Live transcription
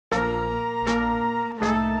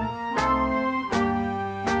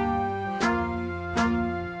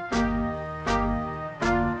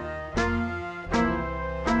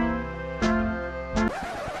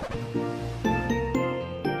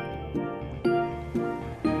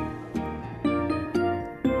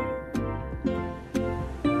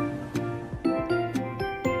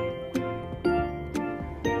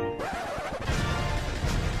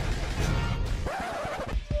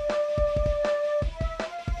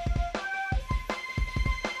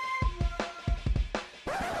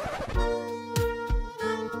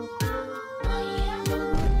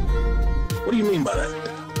What do you mean by that?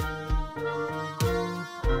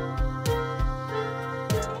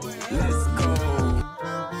 Let's go.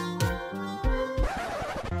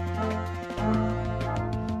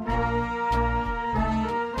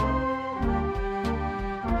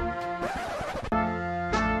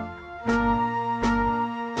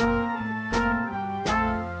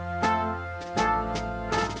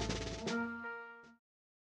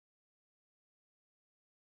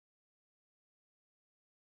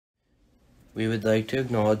 We would like to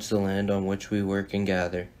acknowledge the land on which we work and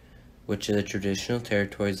gather, which are the traditional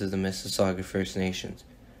territories of the Mississauga First Nations.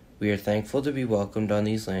 We are thankful to be welcomed on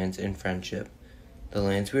these lands in friendship. The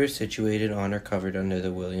lands we are situated on are covered under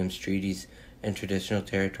the Williams Treaties and traditional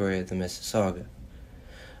territory of the Mississauga,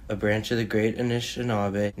 a branch of the Great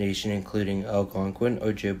Anishinaabe Nation including Algonquin,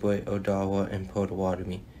 Ojibwe, Odawa, and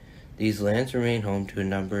Potawatomi. These lands remain home to a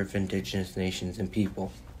number of Indigenous nations and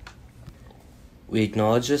people. We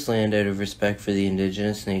acknowledge this land out of respect for the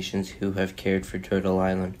Indigenous nations who have cared for Turtle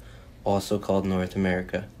Island, also called North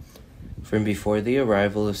America, from before the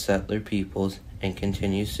arrival of settler peoples, and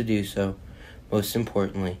continues to do so. Most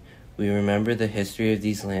importantly, we remember the history of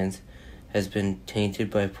these lands has been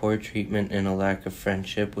tainted by poor treatment and a lack of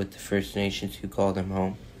friendship with the First Nations who call them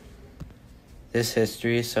home. This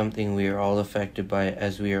history is something we are all affected by,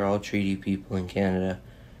 as we are all treaty people in Canada.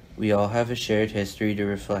 We all have a shared history to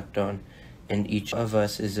reflect on, and each of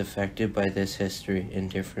us is affected by this history in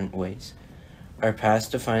different ways. Our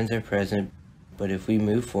past defines our present, but if we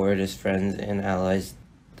move forward as friends and allies,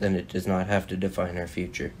 then it does not have to define our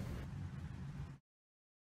future.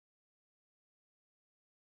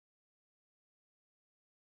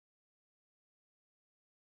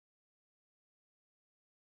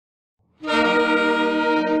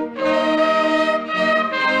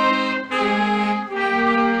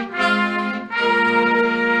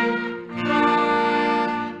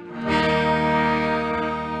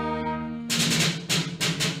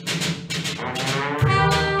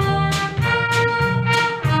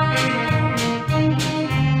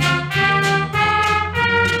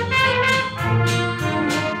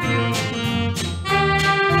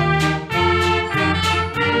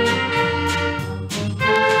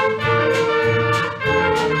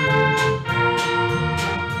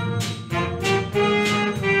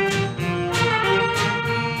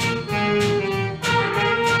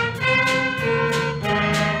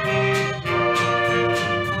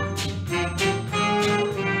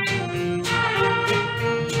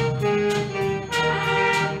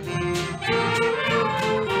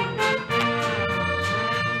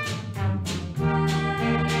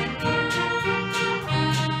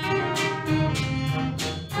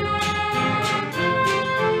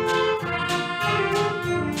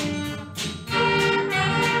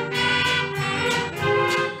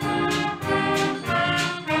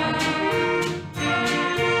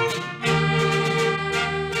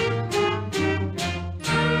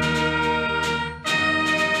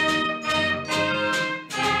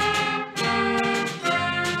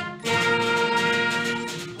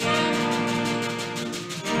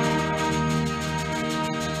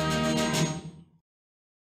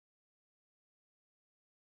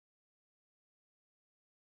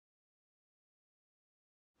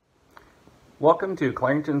 Welcome to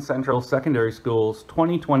Clarington Central Secondary School's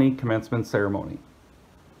 2020 Commencement Ceremony.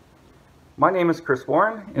 My name is Chris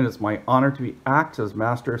Warren, and it's my honor to act as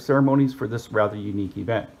Master of Ceremonies for this rather unique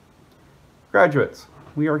event. Graduates,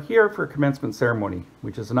 we are here for a Commencement Ceremony,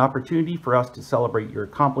 which is an opportunity for us to celebrate your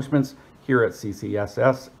accomplishments here at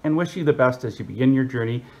CCSS and wish you the best as you begin your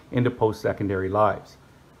journey into post-secondary lives.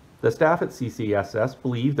 The staff at CCSS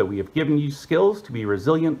believe that we have given you skills to be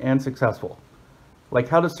resilient and successful, like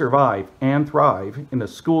how to survive and thrive in a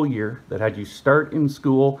school year that had you start in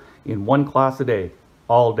school in one class a day,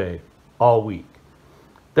 all week.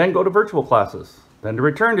 Then go to virtual classes, then to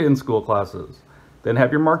return to in-school classes, then have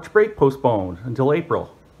your March break postponed until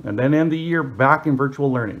April, and then end the year back in virtual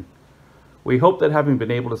learning. We hope that having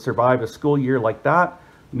been able to survive a school year like that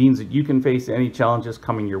means that you can face any challenges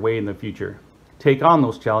coming your way in the future. Take on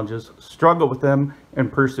those challenges, struggle with them,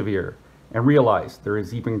 and persevere. And realize there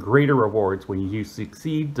is even greater rewards when you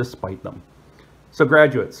succeed despite them. So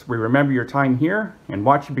graduates, we remember your time here and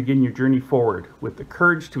watch you begin your journey forward with the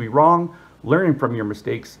courage to be wrong, learning from your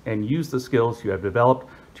mistakes, and use the skills you have developed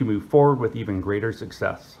to move forward with even greater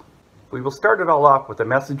success. We will start it all off with a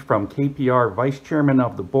message from KPR Vice Chairman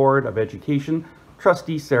of the Board of Education,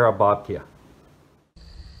 Trustee Sarah Bobkia.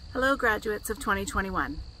 Hello graduates of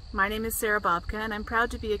 2021. My name is Sarah Bobka, and I'm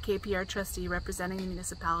proud to be a KPR trustee representing the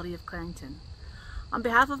municipality of Clarington. On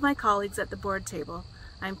behalf of my colleagues at the board table,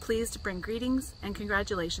 I am pleased to bring greetings and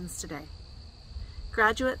congratulations today.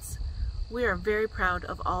 Graduates, we are very proud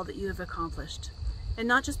of all that you have accomplished. And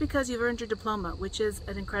not just because you've earned your diploma, which is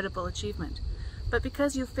an incredible achievement, but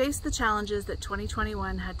because you faced the challenges that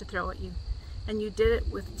 2021 had to throw at you. And you did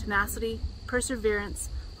it with tenacity, perseverance,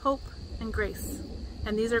 hope, and grace.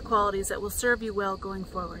 And these are qualities that will serve you well going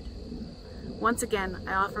forward. Once again,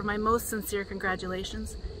 I offer my most sincere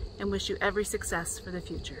congratulations and wish you every success for the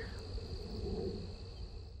future.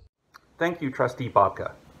 Thank you, Trustee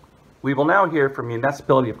Bobka. We will now hear from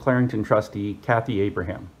Municipality of Clarington Trustee Kathy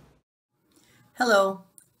Abraham. Hello,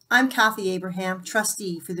 I'm Kathy Abraham,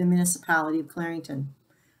 Trustee for the Municipality of Clarington.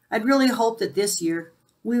 I'd really hoped that this year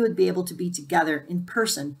we would be able to be together in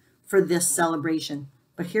person for this celebration,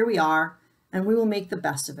 but here we are, and we will make the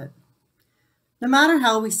best of it. No matter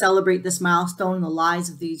how we celebrate this milestone in the lives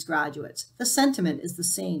of these graduates, the sentiment is the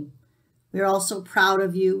same. We are all so proud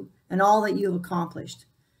of you and all that you have accomplished.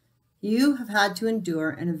 You have had to endure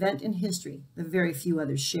an event in history that very few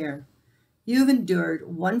others share. You have endured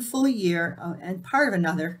one full year and part of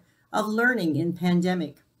another of learning in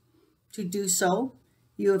pandemic. To do so,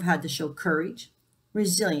 you have had to show courage,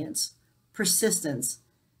 resilience, persistence,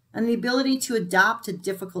 and the ability to adapt to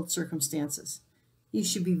difficult circumstances. You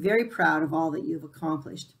should be very proud of all that you've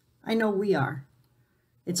accomplished. I know we are.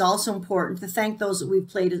 It's also important to thank those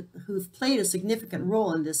that who've played a significant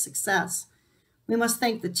role in this success. We must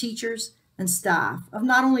thank the teachers and staff of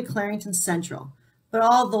not only Clarington Central, but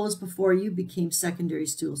all those before you became secondary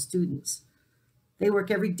school students. They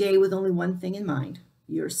work every day with only one thing in mind,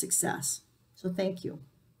 your success. So thank you.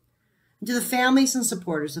 And to the families and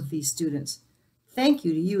supporters of these students, thank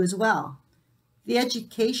you to you as well. The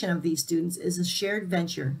education of these students is a shared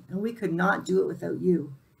venture, and we could not do it without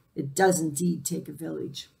you. It does indeed take a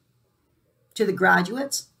village. To the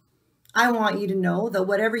graduates, I want you to know that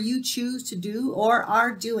whatever you choose to do or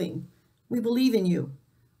are doing, we believe in you.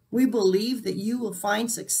 We believe that you will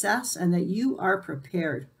find success and that you are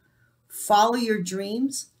prepared. Follow your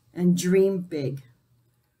dreams and dream big.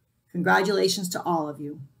 Congratulations to all of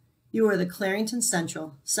you. You are the Clarington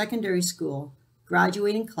Central Secondary School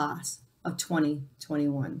graduating class of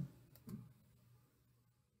 2021.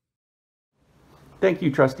 Thank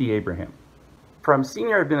you, Trustee Abraham. From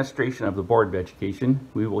Senior Administration of the Board of Education,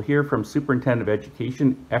 we will hear from Superintendent of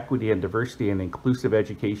Education, Equity and Diversity and Inclusive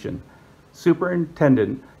Education,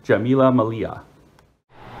 Superintendent Jamila Malia.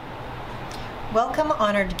 Welcome,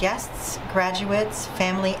 honored guests, graduates,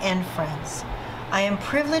 family, and friends. I am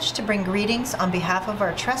privileged to bring greetings on behalf of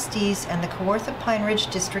our trustees and the Kawartha Pine Ridge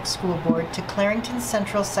District School Board to Clarington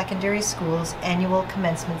Central Secondary School's annual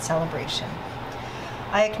commencement celebration.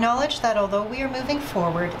 I acknowledge that although we are moving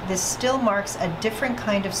forward, this still marks a different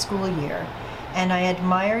kind of school year, and I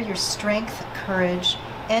admire your strength, courage,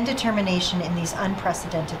 and determination in these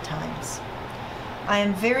unprecedented times. I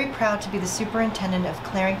am very proud to be the superintendent of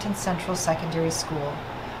Clarington Central Secondary School.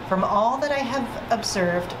 From all that I have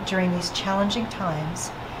observed during these challenging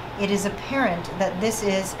times, it is apparent that this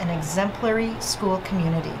is an exemplary school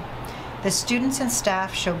community. The students and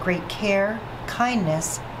staff show great care,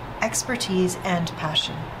 kindness, expertise, and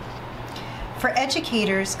passion. For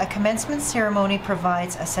educators, a commencement ceremony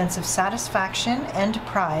provides a sense of satisfaction and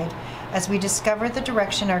pride as we discover the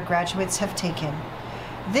direction our graduates have taken.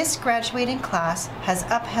 This graduating class has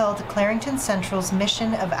upheld Clarington Central's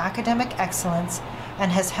mission of academic excellence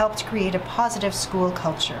and has helped create a positive school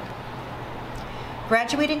culture.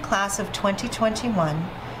 Graduating class of 2021,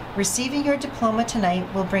 receiving your diploma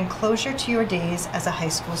tonight will bring closure to your days as a high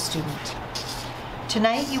school student.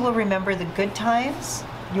 Tonight you will remember the good times,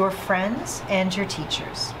 your friends, and your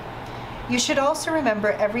teachers. You should also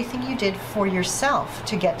remember everything you did for yourself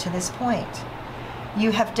to get to this point.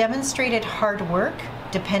 You have demonstrated hard work,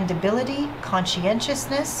 dependability,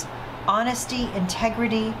 conscientiousness, honesty,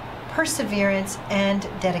 integrity, perseverance, and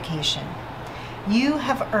dedication. You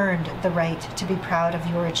have earned the right to be proud of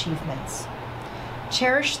your achievements.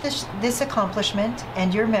 Cherish this accomplishment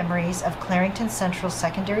and your memories of Clarington Central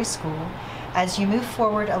Secondary School as you move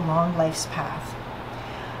forward along life's path.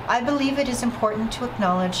 I believe it is important to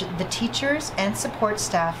acknowledge the teachers and support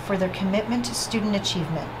staff for their commitment to student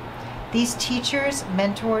achievement. These teachers,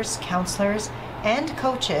 mentors, counselors, and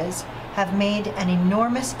coaches have made an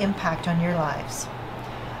enormous impact on your lives.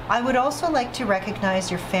 I would also like to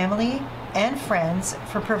recognize your family and friends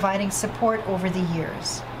for providing support over the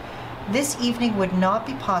years. This evening would not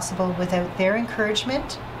be possible without their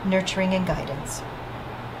encouragement, nurturing, and guidance.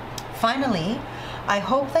 Finally, I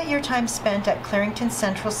hope that your time spent at Clarington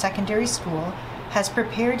Central Secondary School has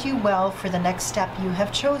prepared you well for the next step you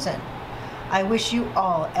have chosen. I wish you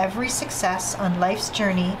all every success on life's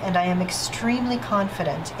journey, and I am extremely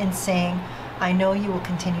confident in saying I know you will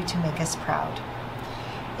continue to make us proud.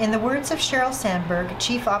 In the words of Sheryl Sandberg,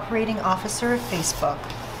 Chief Operating Officer of Facebook,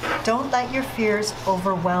 don't let your fears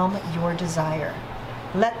overwhelm your desire.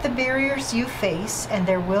 Let the barriers you face, and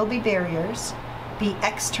there will be barriers, be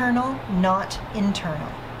external, not internal.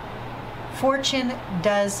 Fortune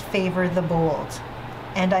does favor the bold,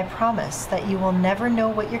 and I promise that you will never know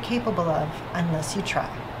what you're capable of unless you try.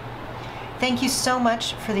 Thank you so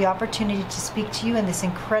much for the opportunity to speak to you in this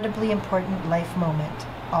incredibly important life moment.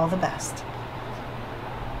 All the best.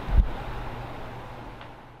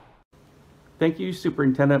 Thank you,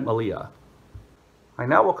 Superintendent Malia. I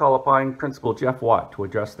now will call upon Principal Jeff Watt to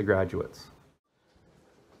address the graduates.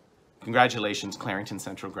 Congratulations, Clarington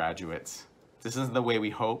Central graduates. This isn't the way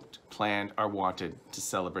we hoped, planned, or wanted to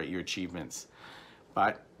celebrate your achievements,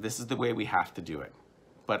 but this is the way we have to do it.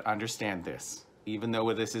 But understand this, even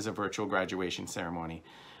though this is a virtual graduation ceremony,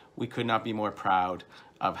 we could not be more proud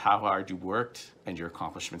of how hard you worked and your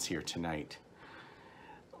accomplishments here tonight.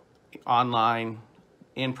 Online,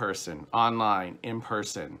 in person, online, in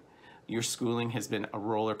person. Your schooling has been a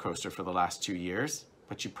roller coaster for the last 2 years,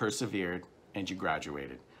 but you persevered and you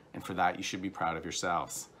graduated. And for that, you should be proud of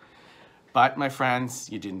yourselves. But my friends,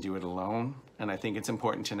 you didn't do it alone. And I think it's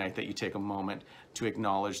important tonight that you take a moment to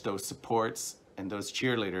acknowledge those supports and those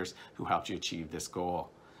cheerleaders who helped you achieve this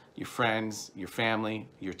goal. Your friends, your family,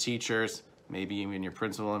 your teachers, maybe even your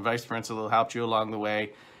principal and vice principal helped you along the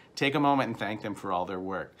way. Take a moment and thank them for all their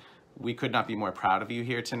work. We could not be more proud of you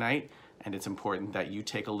here tonight, and it's important that you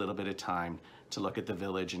take a little bit of time to look at the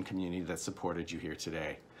village and community that supported you here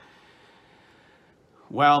today.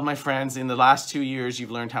 Well, my friends, in the last 2 years, you've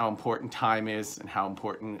learned how important time is and how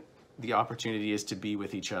important the opportunity is to be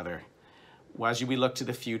with each other. As we look to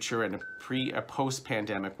the future and a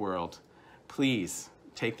post-pandemic world, please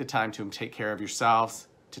take the time to take care of yourselves,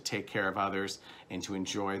 to take care of others, and to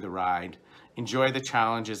enjoy the ride. Enjoy the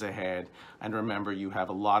challenges ahead, and remember you have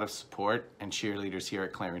a lot of support and cheerleaders here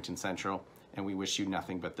at Clarington Central, and we wish you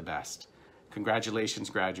nothing but the best. Congratulations,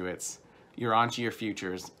 graduates. You're on to your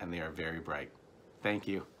futures, and they are very bright. Thank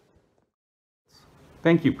you.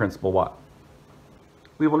 Thank you, Principal Watt.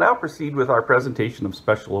 We will now proceed with our presentation of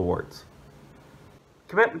special awards.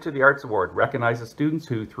 Commitment to the Arts Award recognizes students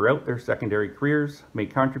who, throughout their secondary careers,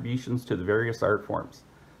 make contributions to the various art forms.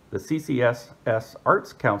 The CCSS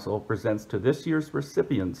Arts Council presents to this year's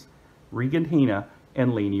recipients Regan Hina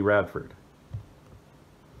and Lainey Radford.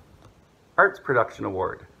 Arts Production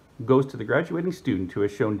Award goes to the graduating student who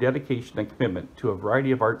has shown dedication and commitment to a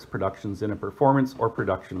variety of arts productions in a performance or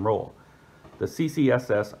production role. The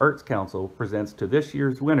CCSS Arts Council presents to this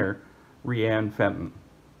year's winner Rianne Fenton.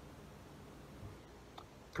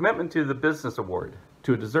 Commitment to the Business Award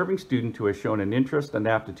to a deserving student who has shown an interest and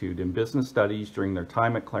aptitude in business studies during their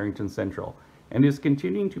time at Clarington Central and is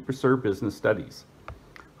continuing to pursue business studies.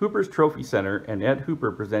 Hooper's Trophy Center and Ed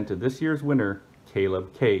Hooper presented this year's winner,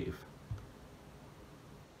 Caleb Cave.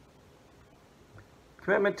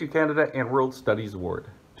 Commitment to Canada and World Studies Award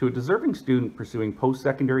to a deserving student pursuing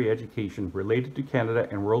post-secondary education related to Canada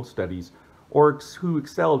and World Studies or who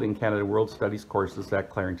excelled in Canada World Studies courses at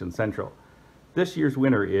Clarington Central. This year's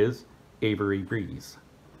winner is Avery Breeze.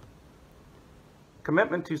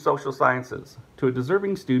 Commitment to Social Sciences to a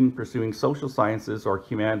deserving student pursuing social sciences or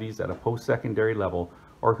humanities at a post-secondary level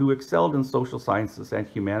or who excelled in social sciences and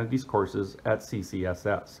humanities courses at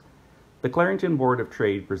CCSS. The Clarington Board of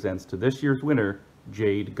Trade presents to this year's winner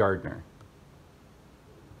Jade Gardner.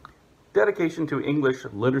 Dedication to English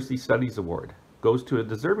Literacy Studies Award goes to a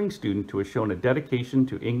deserving student who has shown a dedication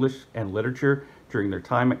to English and literature during their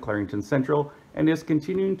time at Clarington Central and is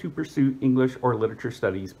continuing to pursue English or literature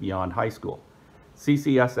studies beyond high school.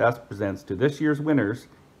 CCSS presents to this year's winners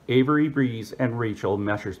Avery Breeze and Rachel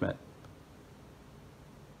Messerschmidt.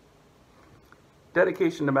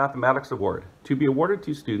 Dedication to Mathematics Award to be awarded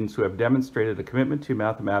to students who have demonstrated a commitment to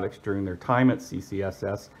mathematics during their time at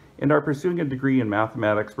CCSS and are pursuing a degree in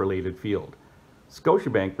mathematics related field.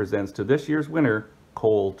 Scotiabank presents to this year's winner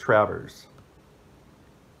Cole Travers.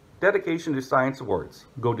 Dedication to Science Awards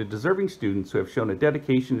go to deserving students who have shown a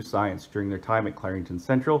dedication to science during their time at Clarington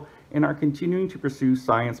Central and are continuing to pursue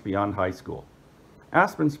science beyond high school.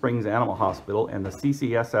 Aspen Springs Animal Hospital and the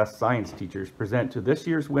CCSS science teachers present to this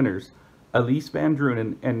year's winners Elise Van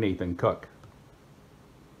Drunen and Nathan Cook.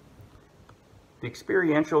 The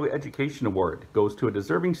Experiential Education Award goes to a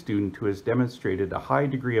deserving student who has demonstrated a high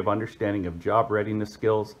degree of understanding of job readiness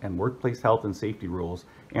skills and workplace health and safety rules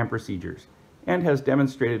and procedures, and has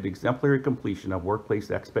demonstrated exemplary completion of workplace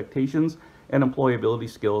expectations and employability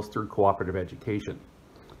skills through cooperative education.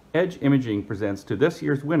 Edge Imaging presents to this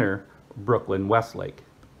year's winner, Brooklyn Westlake.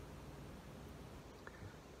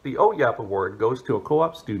 The OYAP Award goes to a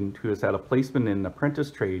co-op student who has had a placement in an apprentice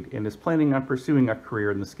trade and is planning on pursuing a career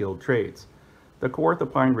in the skilled trades. The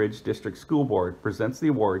Kawartha Pine Ridge District School Board presents the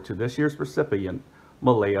award to this year's recipient,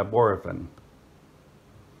 Malaya Borifan.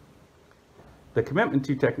 The Commitment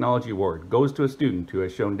to Technology Award goes to a student who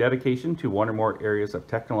has shown dedication to one or more areas of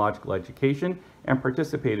technological education and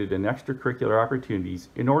participated in extracurricular opportunities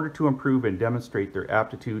in order to improve and demonstrate their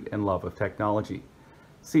aptitude and love of technology.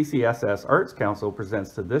 CCSS Arts Council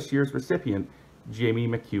presents to this year's recipient, Jamie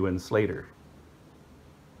McEwen Slater.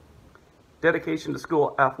 Dedication to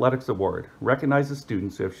School Athletics Award recognizes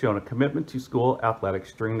students who have shown a commitment to school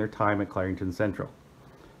athletics during their time at Clarington Central.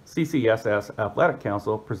 CCSS Athletic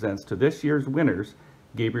Council presents to this year's winners,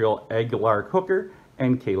 Gabriel Aguilar-Hooker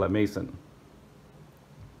and Kayla Mason.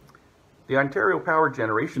 The Ontario Power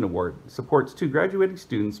Generation Award supports 2 graduating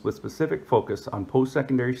students with specific focus on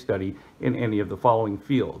post-secondary study in any of the following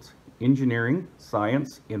fields: engineering,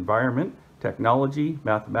 science, environment, technology,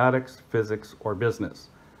 mathematics, physics, or business.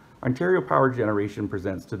 Ontario Power Generation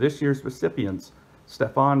presents to this year's recipients,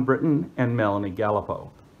 Stefan Britton and Melanie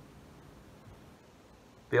Gallipo.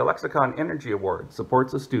 The Alexicon Energy Award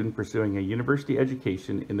supports a student pursuing a university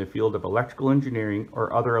education in the field of electrical engineering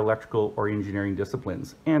or other electrical or engineering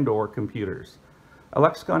disciplines and/or computers.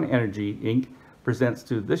 Alexicon Energy, Inc. presents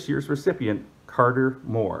to this year's recipient, Carter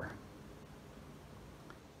Moore.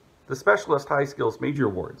 The Specialist High Skills Major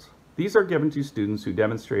Awards. These are given to students who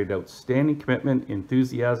demonstrated outstanding commitment,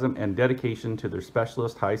 enthusiasm, and dedication to their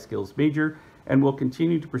Specialist High Skills Major and will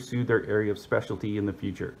continue to pursue their area of specialty in the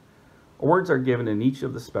future. Awards are given in each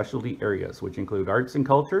of the specialty areas, which include arts and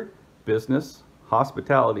culture, business,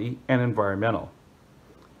 hospitality, and environmental.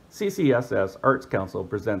 CCSS Arts Council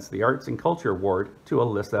presents the Arts and Culture Award to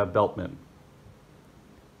Alyssa Beltman.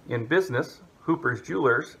 In business, Hooper's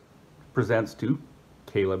Jewelers presents to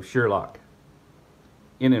Caleb Sherlock.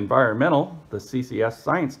 In environmental, the CCS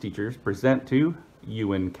science teachers present to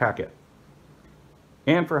Ewan Cackett.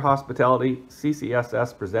 And for hospitality,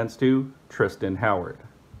 CCSS presents to Tristan Howard.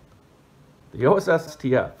 The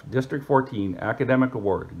OSSTF District 14 Academic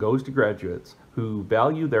Award goes to graduates who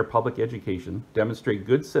value their public education, demonstrate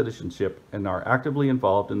good citizenship, and are actively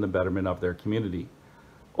involved in the betterment of their community.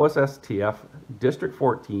 OSSTF District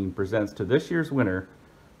 14 presents to this year's winner,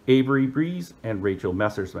 Avery Breeze and Rachel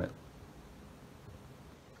Messersmith.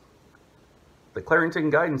 The Clarington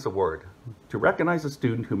Guidance Award, to recognize a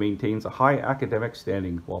student who maintains a high academic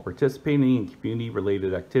standing while participating in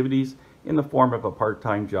community-related activities in the form of a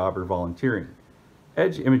part-time job or volunteering.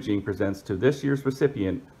 Edge Imaging presents to this year's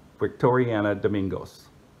recipient, Victoriana Domingos.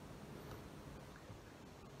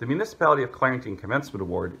 The Municipality of Clarington Commencement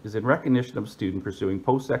Award is in recognition of a student pursuing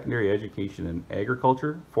post-secondary education in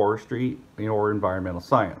agriculture, forestry, or environmental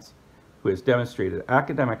science, who has demonstrated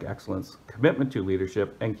academic excellence, commitment to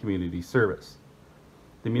leadership, and community service.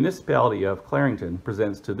 The Municipality of Clarington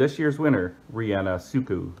presents to this year's winner, Rihanna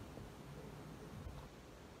Suku.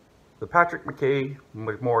 The Patrick McKay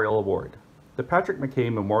Memorial Award. The Patrick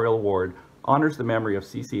McKay Memorial Award honors the memory of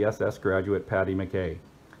CCSS graduate Patty McKay,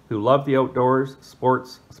 who loved the outdoors,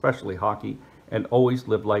 sports, especially hockey, and always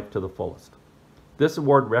lived life to the fullest. This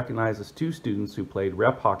award recognizes 2 students who played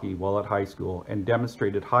rep hockey while at high school and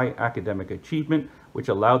demonstrated high academic achievement, which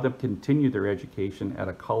allowed them to continue their education at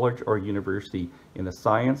a college or university in the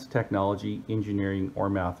science, technology, engineering, or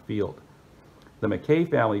math field. The McKay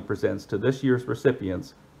family presents to this year's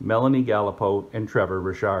recipients, Melanie Gallipo and Trevor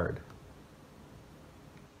Richard.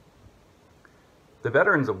 The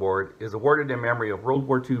Veterans Award is awarded in memory of World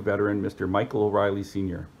War II veteran Mr. Michael O'Reilly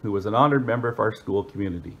Sr., who was an honored member of our school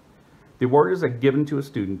community. The award is given to a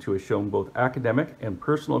student who has shown both academic and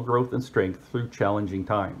personal growth and strength through challenging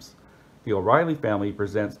times. The O'Reilly family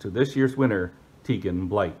presents to this year's winner, Tegan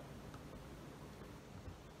Blight.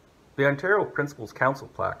 The Ontario Principals Council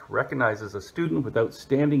plaque recognizes a student with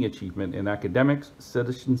outstanding achievement in academics,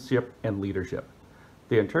 citizenship, and leadership.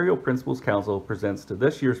 The Ontario Principals Council presents to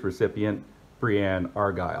this year's recipient, Brianne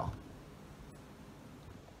Argyle.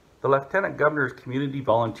 The Lieutenant Governor's Community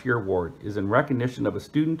Volunteer Award is in recognition of a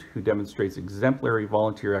student who demonstrates exemplary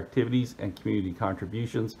volunteer activities and community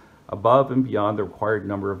contributions above and beyond the required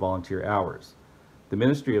number of volunteer hours. The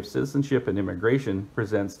Ministry of Citizenship and Immigration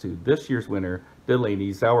presents to this year's winner,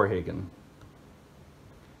 Delaney Sauerhagen.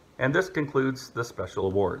 And this concludes the special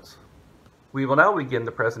awards. We will now begin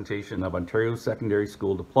the presentation of Ontario Secondary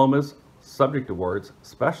School Diplomas, Subject Awards,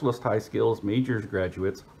 Specialist High Skills Majors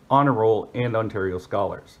Graduates, Honor Roll, and Ontario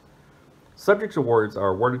Scholars. Subjects awards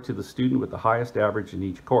are awarded to the student with the highest average in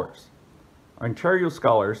each course. Ontario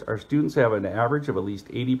Scholars are students who have an average of at least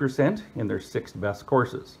 80% in their 6 best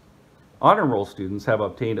courses. Honor roll students have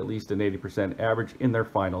obtained at least an 80% average in their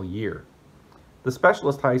final year. The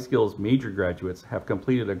Specialist High Skills major graduates have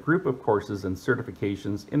completed a group of courses and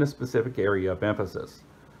certifications in a specific area of emphasis.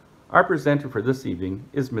 Our presenter for this evening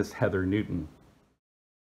is Miss Heather Newton.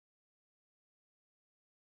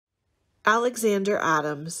 Alexander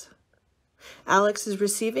Adams. Alex is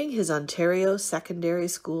receiving his Ontario Secondary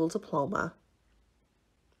School Diploma.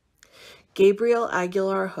 Gabriel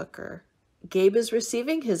Aguilar Hooker. Gabe is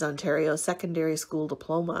receiving his Ontario Secondary School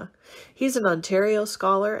Diploma. He's an Ontario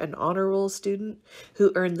Scholar and Honor Roll student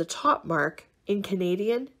who earned the top mark in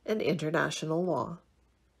Canadian and International Law.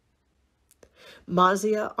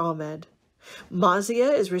 Mazia Ahmed.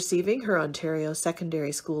 Mazia is receiving her Ontario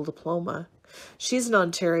Secondary School Diploma. She's an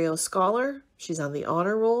Ontario Scholar, she's on the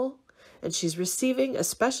Honor Roll, and she's receiving a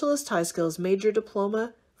Specialist High Skills Major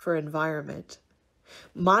Diploma for Environment.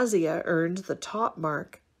 Mazia earned the top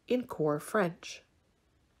mark in Core French.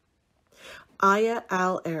 Aya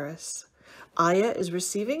Al-Aris. Aya is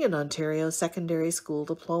receiving an Ontario Secondary School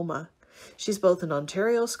Diploma. She's both an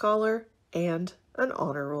Ontario Scholar and an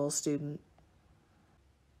Honor Roll student.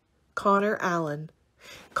 Connor Allen.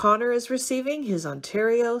 Connor is receiving his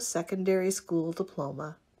Ontario Secondary School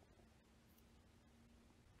Diploma.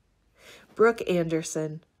 Brooke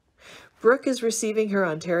Anderson. Brooke is receiving her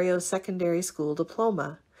Ontario Secondary School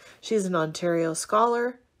Diploma. She's an Ontario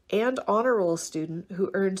Scholar and Honor Roll student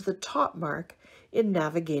who earned the top mark in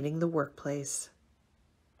Navigating the Workplace.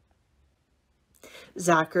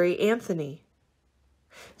 Zachary Anthony.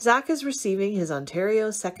 Zach is receiving his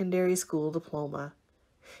Ontario Secondary School Diploma.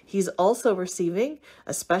 He's also receiving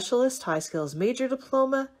a Specialist High Skills Major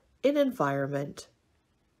Diploma in Environment.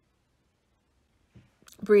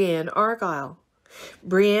 Brianne Argyle.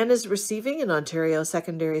 Brianne is receiving an Ontario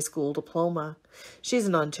Secondary School Diploma. She's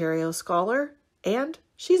an Ontario Scholar and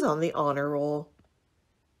she's on the Honor Roll.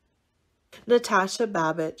 Natasha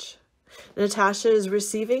Babich. Natasha is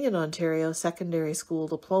receiving an Ontario Secondary School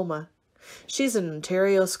Diploma. She's an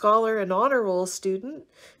Ontario Scholar and Honor Roll student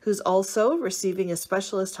who's also receiving a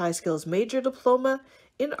Specialist High Skills Major Diploma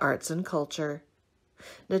in Arts and Culture.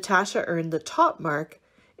 Natasha earned the top mark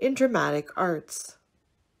in Dramatic Arts.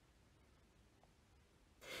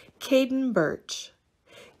 Caden Birch.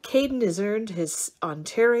 Caden has earned his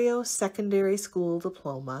Ontario Secondary School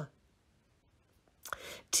Diploma.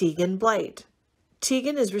 Tegan Blight.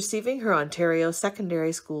 Tegan is receiving her Ontario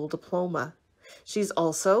Secondary School Diploma. She's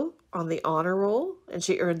also on the Honor Roll, and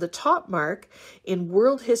she earned the top mark in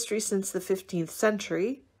World History since the 15th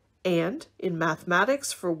century and in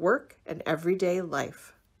Mathematics for Work and Everyday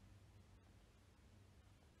Life.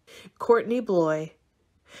 Courtney Bloy.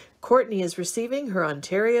 Courtney is receiving her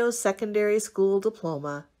Ontario Secondary School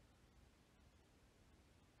Diploma.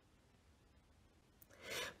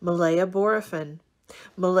 Malaya Borafin.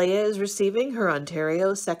 Malaya is receiving her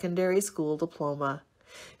Ontario Secondary School Diploma.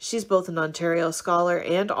 She's both an Ontario Scholar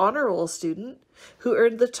and Honor Roll student who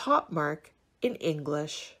earned the top mark in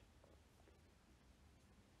English.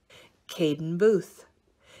 Caden Booth.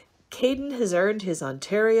 Caden has earned his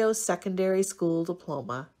Ontario Secondary School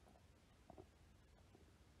Diploma.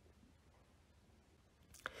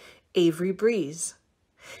 Avery Breeze.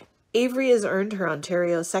 Avery has earned her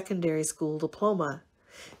Ontario Secondary School Diploma.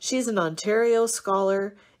 She's an Ontario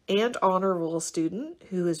Scholar and Honor Roll student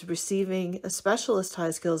who is receiving a Specialist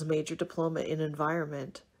High Skills Major Diploma in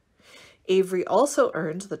Environment. Avery also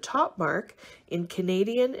earned the top mark in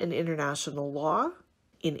Canadian and International Law,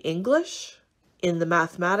 in English, in the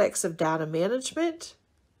Mathematics of Data Management,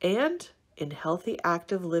 and in Healthy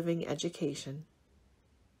Active Living Education.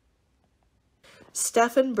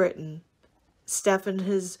 Stephen Britton. Stephen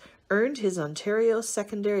has earned his Ontario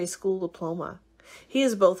Secondary School Diploma. He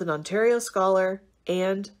is both an Ontario Scholar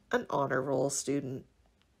and an Honor Roll student.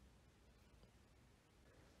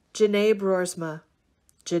 Janae Broersma.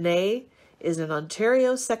 Janae is an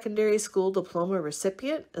Ontario Secondary School Diploma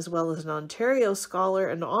recipient as well as an Ontario Scholar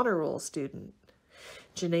and Honor Roll student.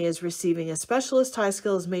 Janae is receiving a Specialist High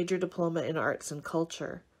Skills Major Diploma in Arts and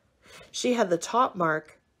Culture. She had the top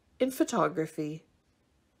mark in Photography.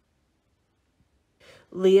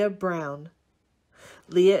 Leah Brown.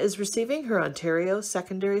 Leah is receiving her Ontario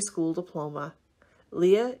Secondary School Diploma.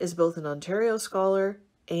 Leah is both an Ontario Scholar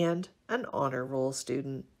and an Honor Roll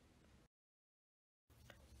student.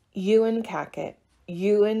 Ewan Cackett.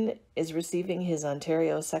 Ewan is receiving his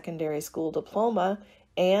Ontario Secondary School Diploma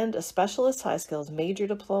and a Specialist High Skills Major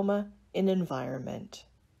Diploma in Environment.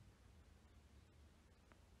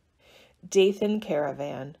 Dathan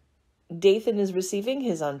Caravan. Dathan is receiving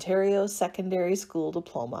his Ontario Secondary School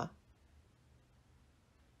Diploma.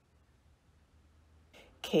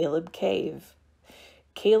 Caleb Cave.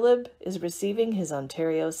 Caleb is receiving his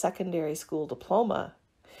Ontario Secondary School Diploma.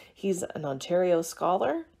 He's an Ontario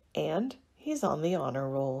Scholar and he's on the honor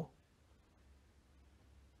roll.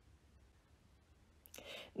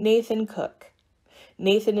 Nathan Cook.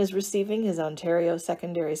 Nathan is receiving his Ontario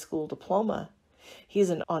Secondary School Diploma. He's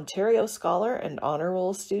an Ontario Scholar and honor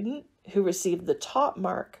roll student who received the top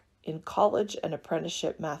mark in college and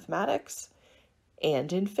apprenticeship mathematics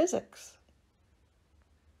and in physics.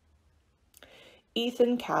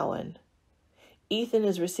 Ethan Cowan. Ethan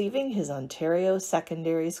is receiving his Ontario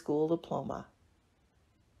Secondary School Diploma.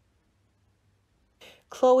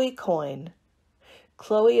 Chloe Coyne.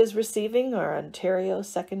 Chloe is receiving her Ontario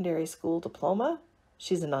Secondary School Diploma.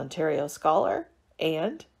 She's an Ontario Scholar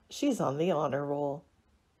and she's on the honor roll.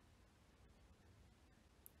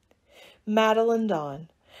 Madeline Dawn.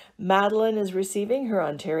 Madeline is receiving her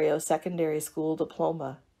Ontario Secondary School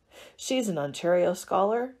Diploma. She's an Ontario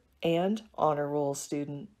Scholar and honor roll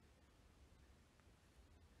student.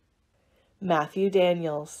 Matthew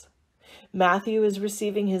Daniels. Matthew is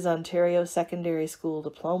receiving his Ontario Secondary School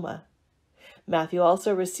Diploma. Matthew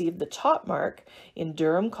also received the top mark in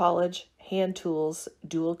Durham College Hand Tools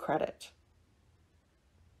Dual Credit.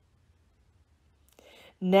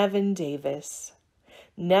 Nevin Davis.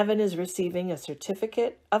 Nevin is receiving a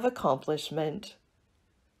Certificate of Accomplishment.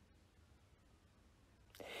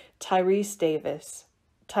 Tyrese Davis.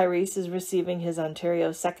 Tyrese is receiving his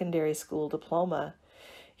Ontario Secondary School Diploma.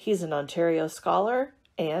 He's an Ontario Scholar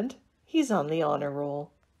and he's on the honor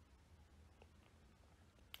roll.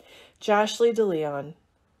 Jashley DeLeon.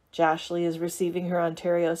 Jashley is receiving her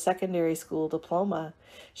Ontario Secondary School Diploma.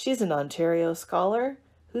 She's an Ontario Scholar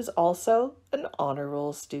who's also an honor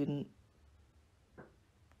roll student.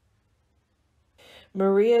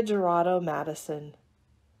 Maria Dorado Madison.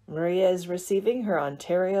 Maria is receiving her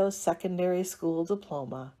Ontario Secondary School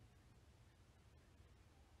Diploma.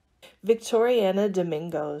 Victoriana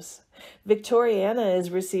Domingos. Victoriana is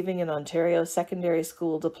receiving an Ontario Secondary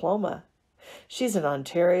School Diploma. She's an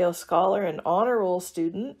Ontario Scholar and honor roll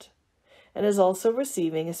student and is also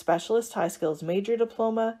receiving a Specialist High Skills Major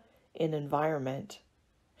Diploma in Environment.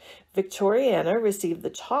 Victoriana received the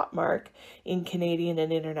top mark in Canadian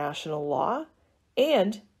and International Law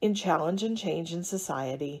and in Challenge and Change in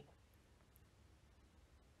Society.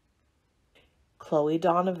 Chloe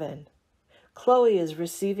Donovan. Chloe is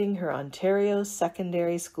receiving her Ontario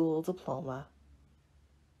Secondary School Diploma.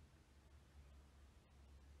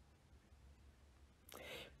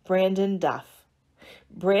 Brandon Duff.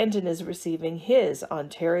 Brandon is receiving his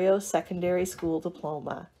Ontario Secondary School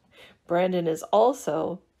Diploma. Brandon is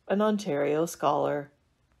also an Ontario Scholar.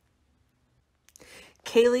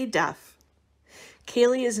 Kaylee Duff.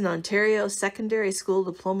 Kaylee is an Ontario Secondary School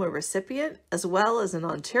Diploma recipient, as well as an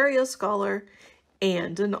Ontario Scholar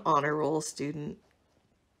and an honor roll student.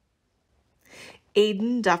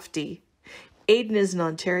 Aiden Dufty. Aiden is an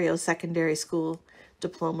Ontario Secondary School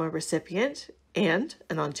Diploma recipient and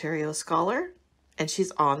an Ontario Scholar, and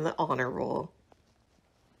she's on the honor roll.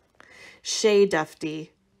 Shay Dufty.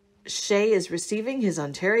 Shay is receiving his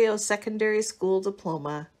Ontario Secondary School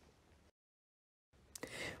Diploma.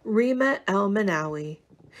 Rima El Manawi.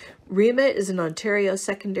 Rima is an Ontario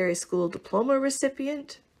Secondary School Diploma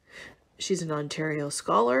recipient. She's an Ontario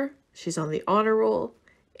Scholar, she's on the honor roll,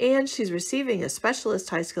 and she's receiving a Specialist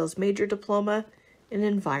High Skills Major Diploma in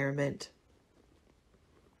Environment.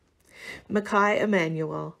 Mackay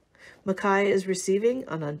Emmanuel. Mackay is receiving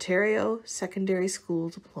an Ontario Secondary School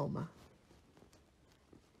Diploma.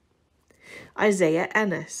 Isaiah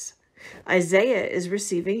Ennis. Isaiah is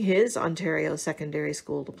receiving his Ontario Secondary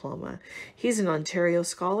School Diploma. He's an Ontario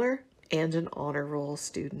Scholar and an honor roll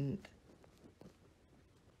student.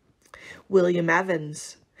 William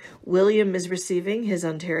Evans. William is receiving his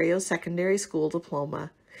Ontario Secondary School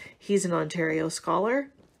Diploma. He's an Ontario Scholar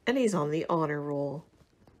and he's on the honor roll.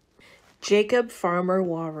 Jacob Farmer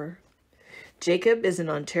Warrer. Jacob is an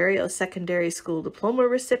Ontario Secondary School Diploma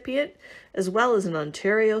recipient, as well as an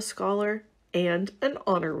Ontario Scholar and an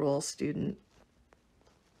honor roll student.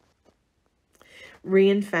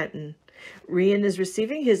 Rian Fenton. Rian is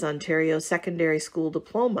receiving his Ontario Secondary School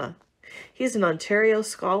Diploma. He's an Ontario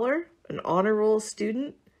Scholar, an honor roll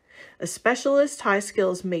student, a Specialist High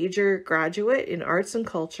Skills Major graduate in Arts and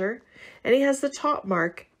Culture, and he has the top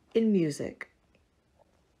mark in Music.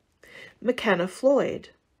 McKenna Floyd.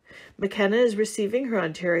 McKenna is receiving her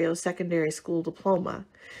Ontario Secondary School Diploma.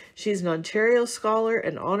 She's an Ontario Scholar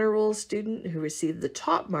and honor roll student who received the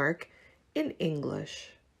top mark in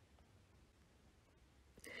English.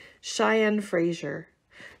 Cheyenne Fraser.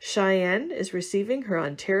 Cheyenne is receiving her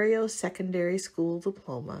Ontario Secondary School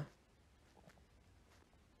Diploma.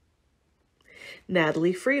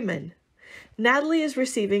 Natalie Freeman. Natalie is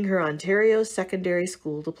receiving her Ontario Secondary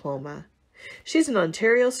School Diploma. She's an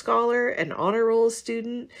Ontario Scholar and Honor Roll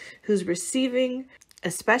student who's receiving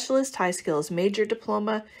a Specialist High Skills Major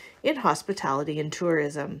Diploma in Hospitality and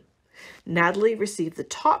Tourism. Natalie received the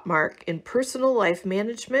top mark in Personal Life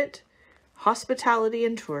Management, Hospitality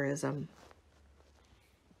and Tourism.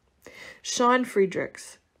 Sean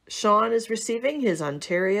Friedrichs. Sean is receiving his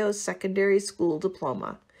Ontario Secondary School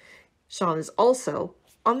Diploma. Sean is also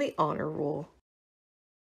on the Honor Roll.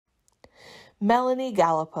 Melanie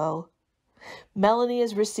Gallipo. Melanie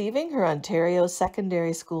is receiving her Ontario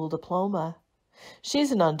Secondary School Diploma.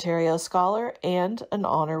 She's an Ontario Scholar and an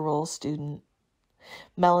Honor Roll student.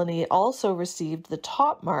 Melanie also received the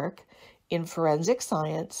top mark in Forensic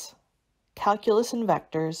Science, Calculus and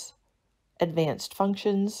Vectors, Advanced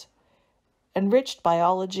Functions, Enriched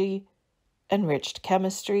Biology, Enriched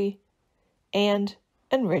Chemistry, and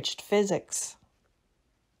Enriched Physics.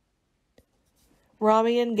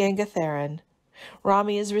 Ramian Gangatharan.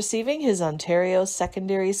 Rami is receiving his Ontario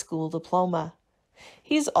Secondary School Diploma.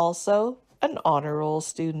 He's also an Honor Roll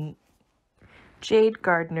student. Jade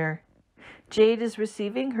Gardner. Jade is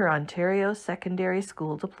receiving her Ontario Secondary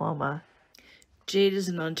School Diploma. Jade is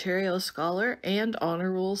an Ontario Scholar and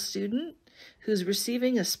Honor Roll student who's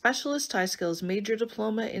receiving a Specialist High Skills Major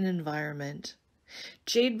Diploma in Environment.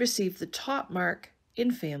 Jade received the top mark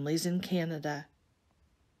in Families in Canada.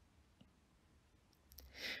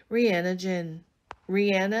 Rihanna Jin.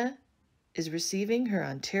 Rihanna is receiving her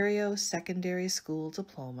Ontario Secondary School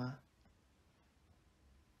Diploma.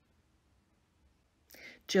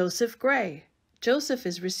 Joseph Gray. Joseph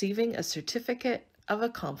is receiving a Certificate of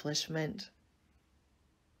Accomplishment.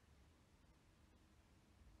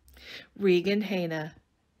 Regan Hana.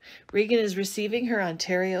 Regan is receiving her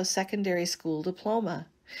Ontario Secondary School Diploma.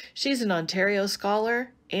 She's an Ontario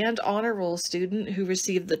Scholar and Honor Roll student who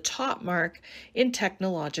received the top mark in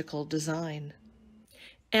Technological Design.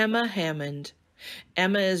 Emma Hammond.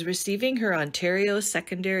 Emma is receiving her Ontario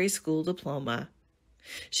Secondary School Diploma.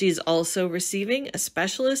 She's also receiving a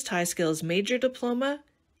Specialist High Skills Major Diploma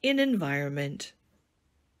in Environment.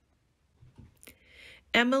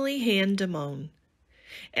 Emily Han Damone.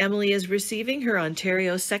 Emily is receiving her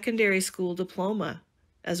Ontario Secondary School Diploma,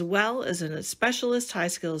 as well as a Specialist High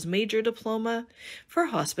Skills Major Diploma for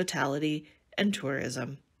Hospitality and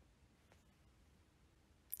Tourism.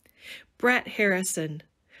 Brett Harrison.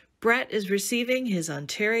 Brett is receiving his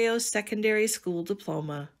Ontario Secondary School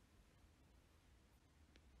Diploma.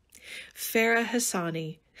 Farah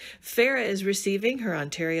Hassani. Farah is receiving her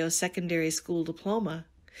Ontario Secondary School Diploma.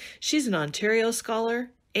 She's an Ontario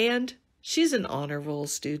Scholar and she's an Honor Roll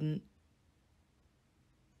student.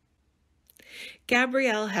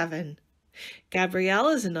 Gabrielle Heaven. Gabrielle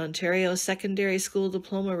is an Ontario Secondary School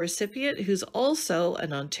Diploma recipient who's also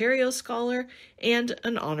an Ontario Scholar and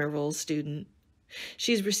an Honor Roll student.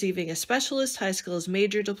 She's receiving a Specialist High Skills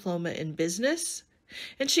Major Diploma in Business,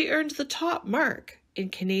 and she earned the top mark in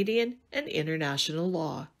Canadian and International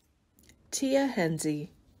Law. Tia Henze.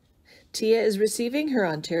 Tia is receiving her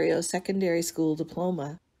Ontario Secondary School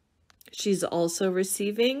Diploma. She's also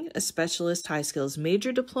receiving a Specialist High Skills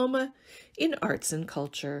Major Diploma in Arts and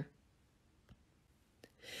Culture.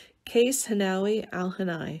 Case Hanawi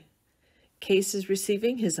Al-Hanai. Case is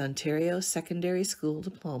receiving his Ontario Secondary School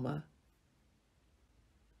Diploma.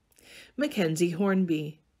 Mackenzie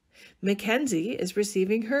Hornby. Mackenzie is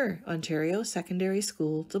receiving her Ontario Secondary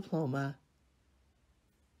School Diploma.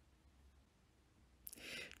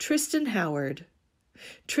 Tristan Howard.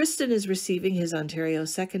 Tristan is receiving his Ontario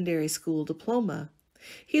Secondary School Diploma.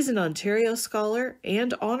 He's an Ontario Scholar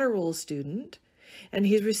and Honor Roll student, and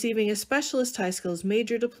he's receiving a Specialist High Skills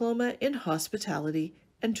Major Diploma in Hospitality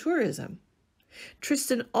and Tourism.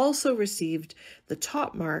 Tristan also received the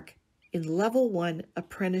top mark in Level 1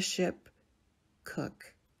 Apprenticeship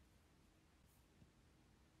Cook.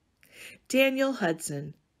 Daniel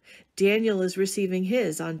Hudson. Daniel is receiving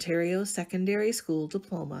his Ontario Secondary School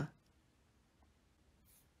Diploma.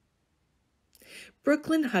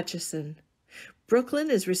 Brooklyn Hutchison.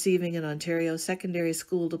 Brooklyn is receiving an Ontario Secondary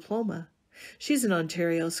School Diploma. She's an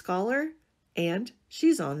Ontario Scholar and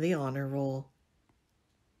she's on the Honor Roll.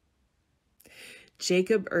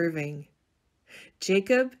 Jacob Irving.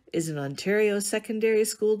 Jacob is an Ontario Secondary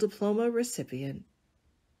School Diploma recipient.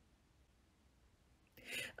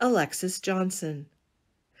 Alexis Johnson.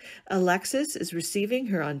 Alexis is receiving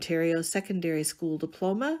her Ontario Secondary School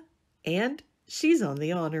Diploma and she's on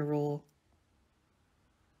the Honor Roll.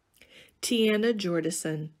 Tiana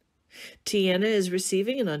Jordison. Tiana is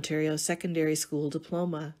receiving an Ontario Secondary School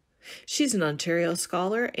Diploma. She's an Ontario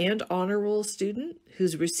Scholar and Honor Roll student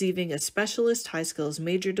who's receiving a Specialist High Skills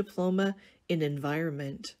Major Diploma in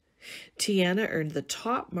Environment. Tiana earned the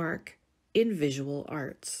top mark in Visual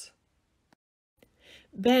Arts.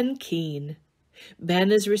 Ben Keane.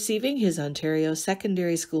 Ben is receiving his Ontario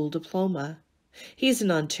Secondary School Diploma. He's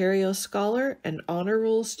an Ontario Scholar and Honor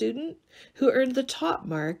Roll student who earned the top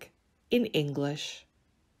mark in English.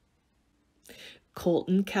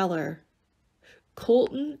 Colton Keller.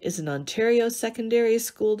 Colton is an Ontario Secondary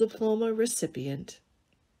School Diploma recipient.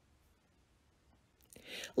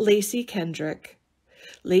 Lacey Kendrick.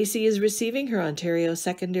 Lacey is receiving her Ontario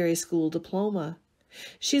Secondary School Diploma.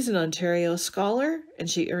 She's an Ontario Scholar, and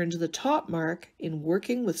she earned the top mark in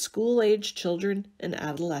working with school-aged children and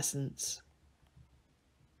adolescents.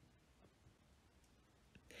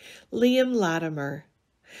 Liam Latimer.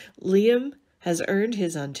 Liam has earned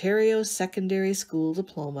his Ontario Secondary School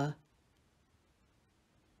Diploma.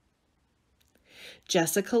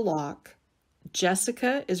 Jessica Locke.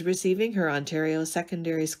 Jessica is receiving her Ontario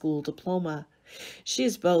Secondary School Diploma. She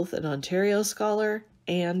is both an Ontario Scholar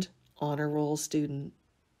and Honor Roll student.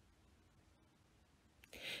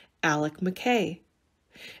 Alec McKay.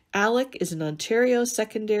 Alec is an Ontario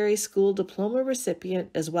Secondary School Diploma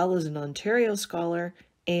recipient as well as an Ontario Scholar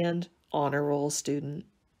and Honor Roll student.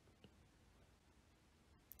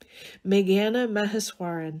 Meghana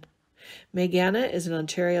Maheswaran. Meghana is an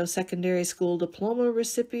Ontario Secondary School Diploma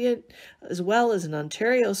recipient as well as an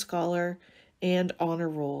Ontario Scholar and Honor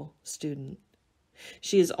Roll student.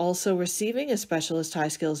 She is also receiving a Specialist High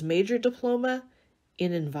Skills Major Diploma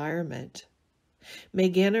in Environment.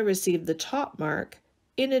 Meghana received the top mark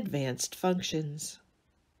in Advanced Functions.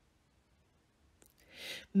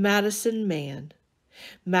 Madison Mann.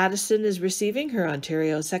 Madison is receiving her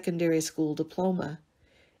Ontario Secondary School Diploma,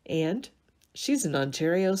 and she's an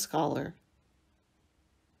Ontario Scholar.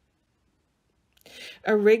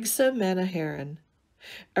 Arigsa Manaharan.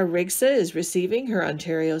 Arigsa is receiving her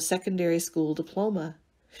Ontario Secondary School Diploma.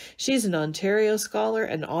 She's an Ontario Scholar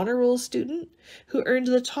and Honor Roll student who earned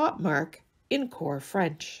the top mark in Core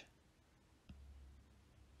French.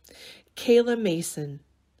 Kayla Mason.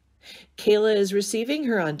 Kayla is receiving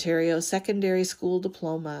her Ontario Secondary School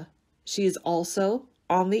Diploma. She is also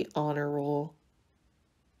on the Honor Roll.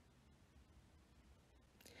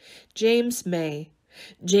 James May.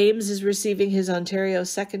 James is receiving his Ontario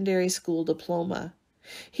Secondary School Diploma.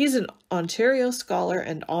 He's an Ontario Scholar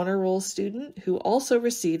and Honor Roll student who also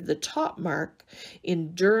received the top mark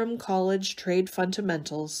in Durham College Trade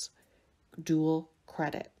Fundamentals, dual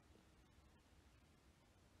credit.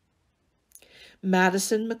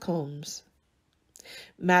 Madison McCombs.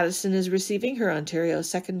 Madison is receiving her Ontario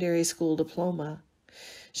Secondary School Diploma.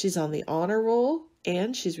 She's on the Honor Roll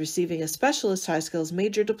and she's receiving a Specialist High Skills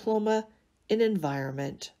Major Diploma in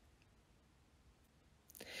Environment.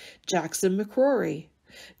 Jackson McCrory.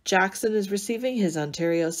 Jackson is receiving his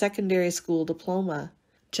Ontario Secondary School Diploma.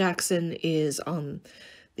 Jackson is on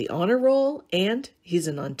the Honor Roll and he's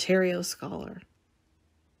an Ontario Scholar.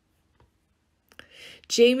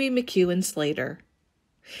 Jamie McEwen Slater.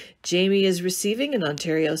 Jamie is receiving an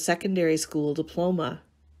Ontario Secondary School Diploma.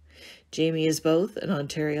 Jamie is both an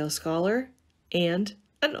Ontario Scholar and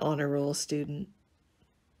an Honor Roll student.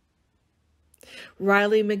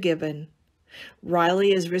 Riley McGibbon.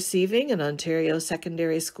 Riley is receiving an Ontario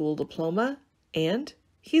Secondary School Diploma, and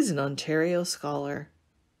he's an Ontario Scholar.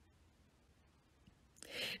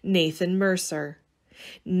 Nathan Mercer.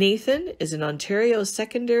 Nathan is an Ontario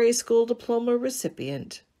Secondary School Diploma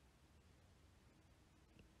recipient.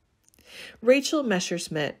 Rachel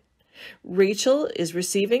Messerschmidt. Rachel is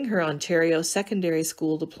receiving her Ontario Secondary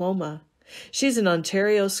School Diploma. She's an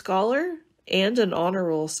Ontario Scholar and an Honor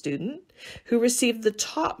Roll student who received the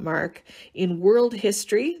top mark in World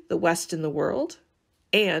History, the West in the World,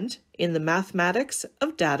 and in the Mathematics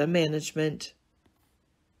of Data Management.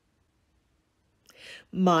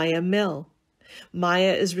 Maya Mill.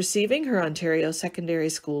 Maya is receiving her Ontario Secondary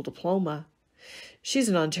School Diploma. She's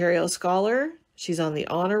an Ontario Scholar, she's on the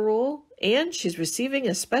Honor Roll, and she's receiving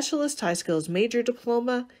a Specialist High Skills Major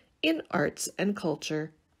Diploma in Arts and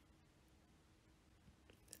Culture.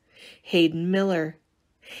 Hayden Miller.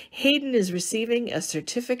 Hayden is receiving a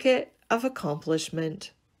Certificate of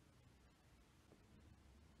Accomplishment.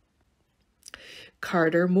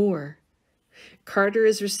 Carter Moore. Carter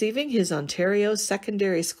is receiving his Ontario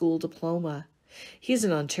Secondary School Diploma. He's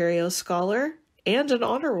an Ontario Scholar and an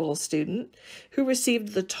Honor Roll student who received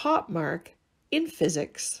the top mark in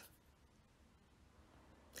Physics.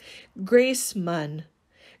 Grace Munn.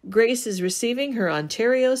 Grace is receiving her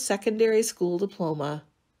Ontario Secondary School Diploma.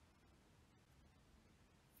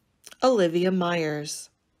 Olivia Myers.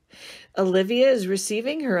 Olivia is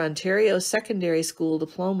receiving her Ontario Secondary School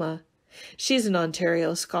Diploma. She's an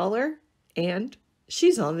Ontario Scholar, and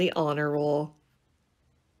she's on the Honor Roll.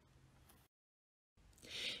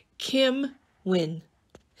 Kim Wynn.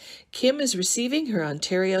 Kim is receiving her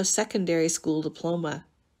Ontario Secondary School Diploma.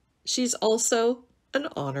 She's also an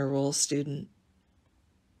Honor Roll student.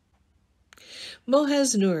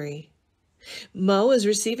 Mohez Nouri. Mo is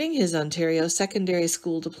receiving his Ontario Secondary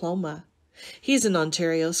School Diploma. He's an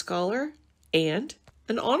Ontario Scholar and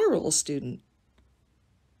an Honor Roll student.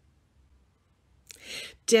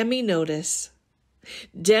 Demi Notice.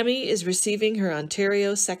 Demi is receiving her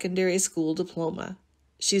Ontario Secondary School Diploma.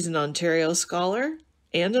 She's an Ontario Scholar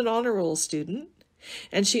and an Honor Roll student,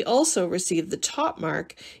 and she also received the top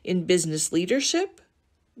mark in Business Leadership,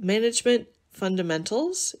 Management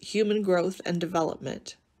Fundamentals, Human Growth and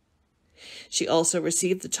Development. She also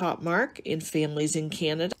received the top mark in Families in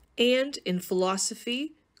Canada and in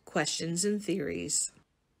Philosophy, Questions and Theories.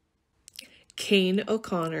 Kane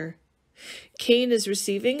O'Connor. Kane is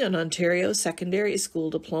receiving an Ontario Secondary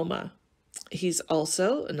School Diploma. He's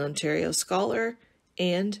also an Ontario Scholar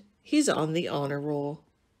and he's on the Honor Roll.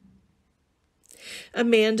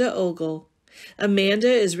 Amanda Ogle.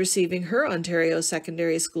 Amanda is receiving her Ontario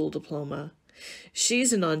Secondary School Diploma.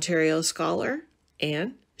 She's an Ontario Scholar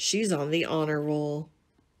and she's on the Honor Roll.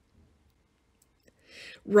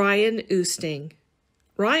 Ryan Oosting.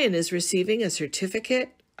 Ryan is receiving a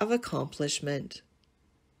Certificate of Accomplishment.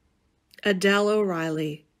 Adele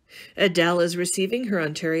O'Reilly. Adele is receiving her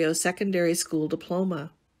Ontario Secondary School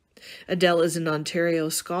Diploma. Adele is an Ontario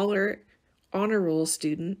Scholar, Honor Roll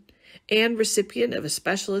student, and recipient of a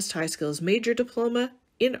Specialist High Skills Major Diploma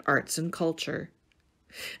in Arts and Culture.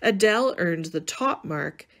 Adele earned the top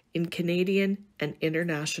mark in Canadian and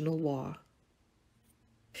International Law.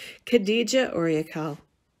 Khadija Oriakal.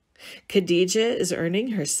 Khadija is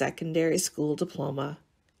earning her Secondary School Diploma.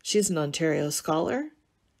 She's an Ontario Scholar,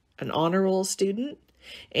 an Honor Roll student,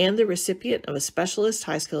 and the recipient of a Specialist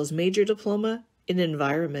High Skills Major Diploma in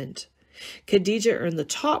Environment. Khadija earned the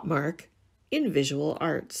top mark in Visual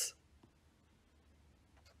Arts.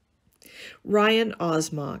 Ryan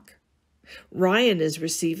Osmock. Ryan is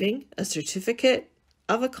receiving a Certificate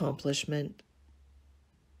of Accomplishment.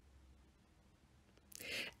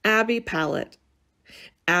 Abby Pallett.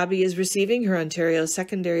 Abby is receiving her Ontario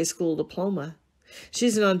Secondary School Diploma.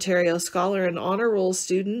 She's an Ontario Scholar and Honor Roll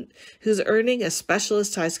student who's earning a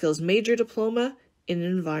Specialist High Skills Major Diploma in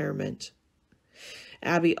Environment.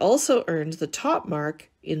 Abby also earned the top mark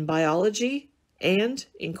in Biology and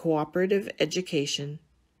in Cooperative Education.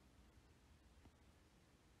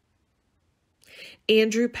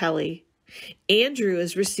 Andrew Pelly. Andrew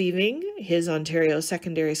is receiving his Ontario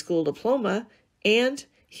Secondary School Diploma and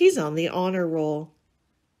he's on the Honor Roll.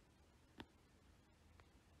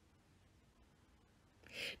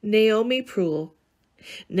 Naomi Proul.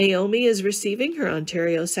 Naomi is receiving her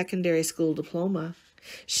Ontario Secondary School Diploma.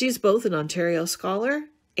 She's both an Ontario Scholar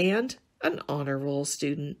and an Honor Roll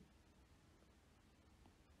student.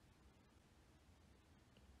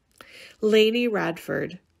 Lainey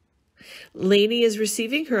Radford. Lainey is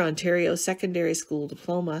receiving her Ontario Secondary School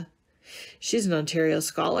Diploma. She's an Ontario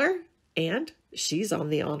Scholar and she's on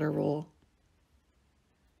the Honor Roll.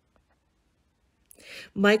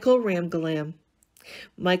 Michael Ramgalam.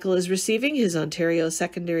 Michael is receiving his Ontario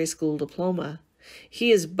Secondary School Diploma.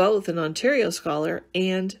 He is both an Ontario Scholar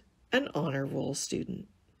and an Honor Roll student.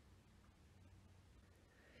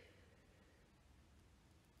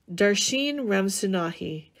 Darsheen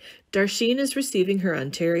Ramsunahi. Darsheen is receiving her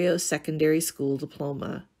Ontario Secondary School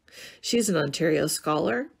Diploma. She's an Ontario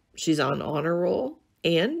Scholar, she's on Honor Roll,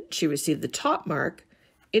 and she received the top mark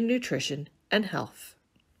in Nutrition and Health.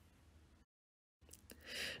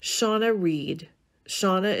 Shauna Reed.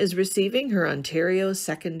 Shauna is receiving her Ontario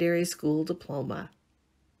Secondary School Diploma.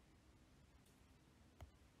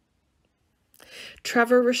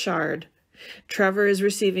 Trevor Richard. Trevor is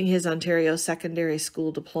receiving his Ontario Secondary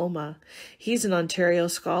School Diploma. He's an Ontario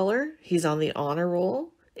Scholar, he's on the Honor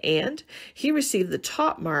Roll, and he received the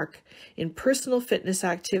top mark in Personal Fitness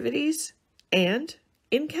Activities and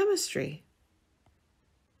in Chemistry.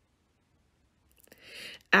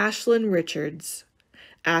 Ashlyn Richards.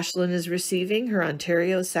 Ashlyn is receiving her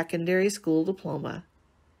Ontario Secondary School Diploma.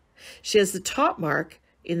 She has the top mark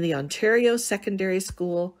in the Ontario Secondary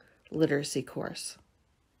School Literacy course.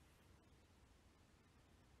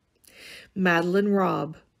 Madeline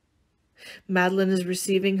Robb. Madeline is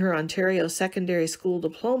receiving her Ontario Secondary School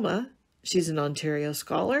Diploma. She's an Ontario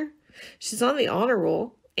Scholar. She's on the Honor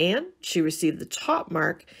Roll, and she received the top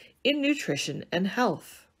mark in Nutrition and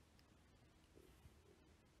Health.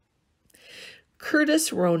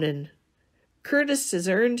 Curtis Ronan. Curtis has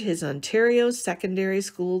earned his Ontario Secondary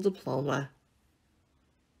School Diploma.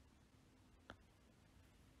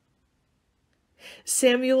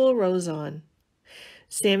 Samuel Roson.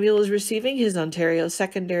 Samuel is receiving his Ontario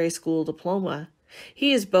Secondary School Diploma.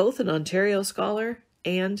 He is both an Ontario Scholar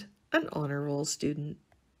and an Honor Roll student.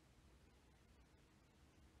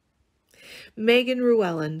 Megan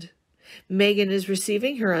Rueland. Megan is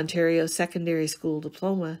receiving her Ontario Secondary School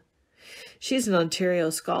Diploma. She's an Ontario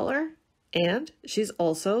Scholar and she's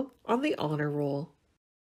also on the Honor Roll.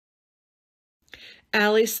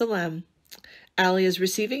 Ali Salem. Ali is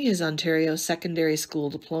receiving his Ontario Secondary School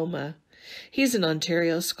Diploma. He's an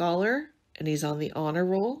Ontario Scholar and he's on the Honor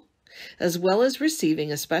Roll, as well as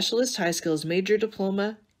receiving a Specialist High Skills Major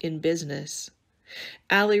Diploma in Business.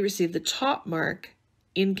 Ali received the top mark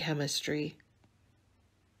in Chemistry.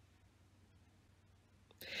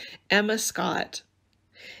 Emma Scott.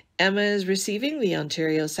 Emma is receiving the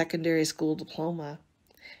Ontario Secondary School Diploma.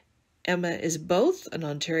 Emma is both an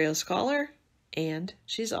Ontario Scholar and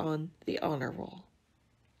she's on the Honor Roll.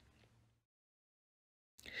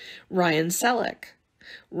 Ryan Selleck.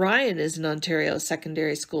 Ryan is an Ontario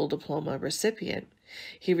Secondary School Diploma recipient.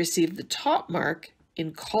 He received the top mark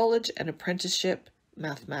in College and Apprenticeship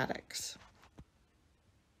Mathematics.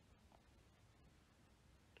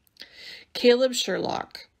 Caleb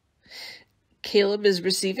Sherlock. Caleb is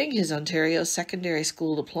receiving his Ontario Secondary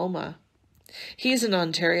School Diploma. He's an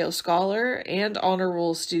Ontario Scholar and Honor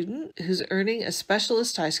Roll student who's earning a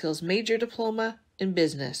Specialist High Skills Major Diploma in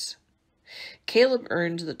Business. Caleb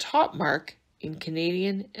earned the top mark in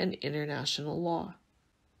Canadian and International Law.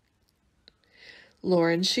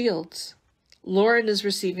 Lauren Shields. Lauren is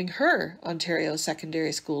receiving her Ontario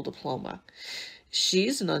Secondary School Diploma.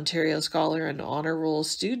 She's an Ontario Scholar and Honor Roll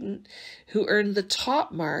student who earned the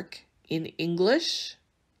top mark in English,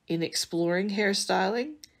 in Exploring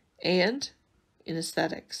Hairstyling, and in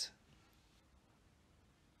Aesthetics.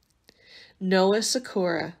 Noah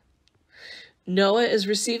Sakura. Noah is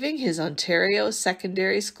receiving his Ontario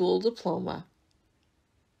Secondary School Diploma.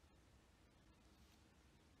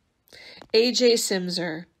 AJ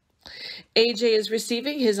Simser. AJ is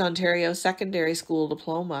receiving his Ontario Secondary School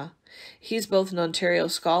Diploma. He's both an Ontario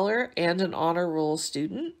Scholar and an Honor Roll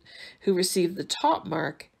student who received the top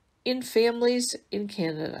mark in Families in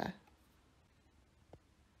Canada.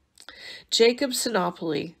 Jacob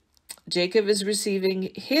Sinopoli. Jacob is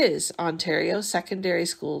receiving his Ontario Secondary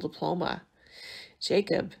School Diploma.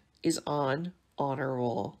 Jacob is on Honor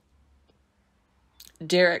Roll.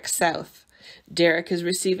 Derek South. Derek is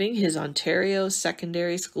receiving his Ontario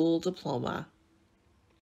Secondary School Diploma.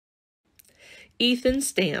 Ethan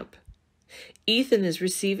Stamp. Ethan is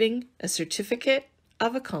receiving a Certificate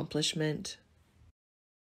of Accomplishment.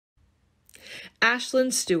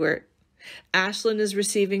 Ashlyn Stewart. Ashlyn is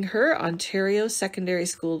receiving her Ontario Secondary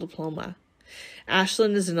School Diploma.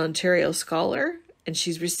 Ashlyn is an Ontario Scholar and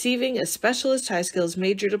she's receiving a Specialist High Skills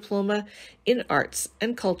Major Diploma in Arts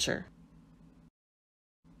and Culture.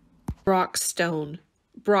 Brock Stone.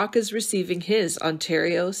 Brock is receiving his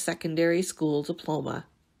Ontario Secondary School Diploma.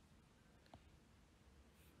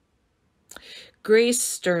 Grace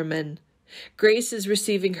Sturman. Grace is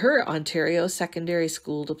receiving her Ontario Secondary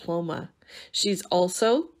School Diploma. She's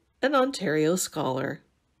also an Ontario Scholar.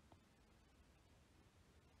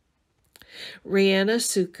 Rihanna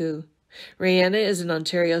Suku. Rihanna is an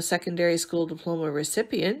Ontario Secondary School Diploma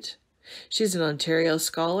recipient. She's an Ontario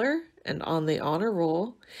Scholar and on the Honor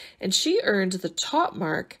Roll, and she earned the top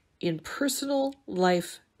mark in Personal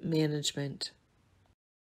Life Management.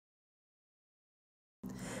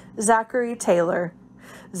 Zachary Taylor.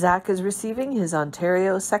 Zach is receiving his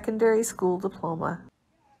Ontario Secondary School Diploma.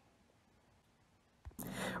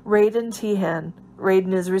 Raiden Tehan.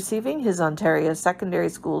 Raiden is receiving his Ontario Secondary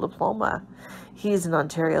School Diploma. He's an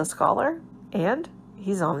Ontario Scholar and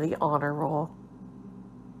he's on the Honor Roll.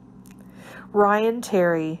 Ryan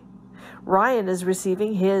Terry. Ryan is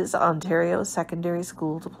receiving his Ontario Secondary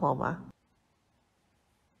School Diploma.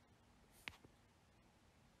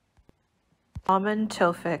 Aman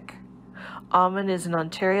Tofik. Aman is an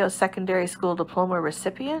Ontario Secondary School Diploma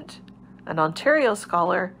recipient, an Ontario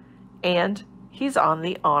Scholar, and he's on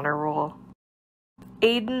the Honor Roll.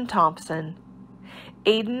 Aiden Thompson.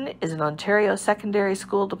 Aiden is an Ontario Secondary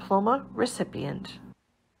School Diploma recipient.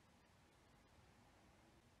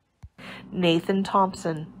 Nathan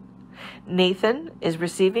Thompson. Nathan is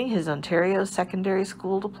receiving his Ontario Secondary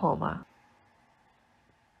School Diploma.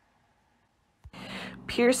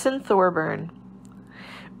 Pearson Thorburn.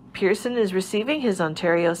 Pearson is receiving his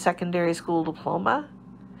Ontario Secondary School Diploma.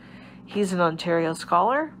 He's an Ontario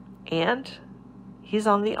Scholar and he's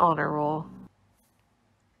on the Honor Roll.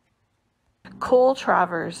 Cole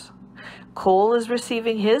Travers. Cole is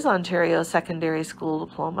receiving his Ontario Secondary School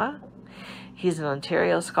Diploma. He's an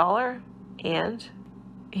Ontario Scholar, and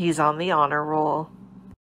he's on the honor roll.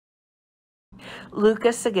 Luca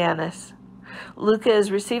Saganis. Luca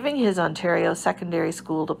is receiving his Ontario Secondary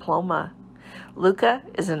School Diploma. Luca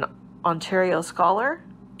is an Ontario Scholar,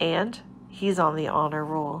 and he's on the honor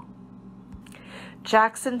roll.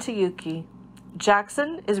 Jackson Tayuki.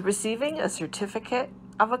 Jackson is receiving a Certificate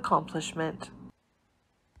of Accomplishment.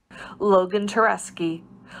 Logan Tereski.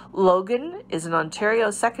 Logan is an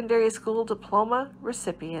Ontario Secondary School Diploma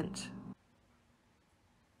recipient.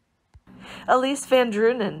 Elise Van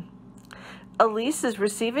Drunen. Elise is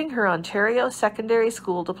receiving her Ontario Secondary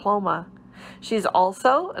School Diploma. She's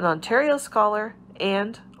also an Ontario Scholar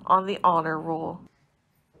and on the honor roll.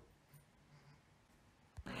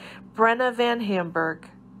 Brenna Van Hamburg.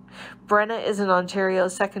 Brenna is an Ontario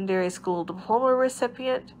Secondary School Diploma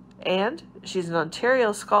recipient, and she's an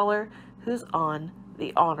Ontario Scholar who's on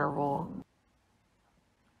the honor roll.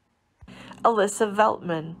 Alyssa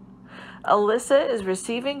Veltman. Alyssa is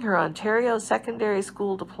receiving her Ontario Secondary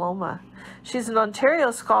School Diploma. She's an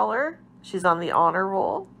Ontario Scholar, she's on the honor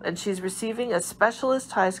roll, and she's receiving a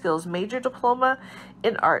Specialist High Skills Major Diploma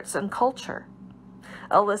in Arts and Culture.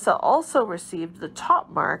 Alyssa also received the top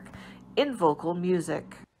mark in vocal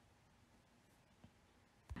music.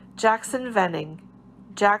 Jackson Venning.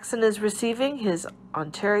 Jackson is receiving his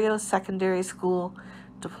Ontario Secondary School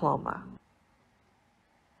Diploma.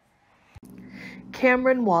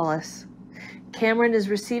 Cameron Wallace. Cameron is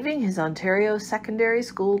receiving his Ontario Secondary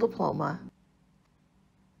School Diploma.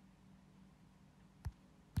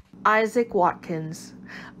 Isaac Watkins.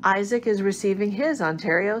 Isaac is receiving his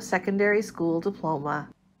Ontario Secondary School Diploma.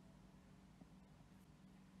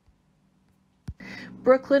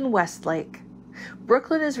 Brooklyn Westlake.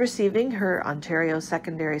 Brooklyn is receiving her Ontario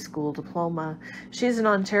Secondary School Diploma. She's an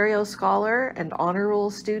Ontario Scholar and Honor Roll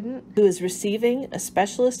student who is receiving a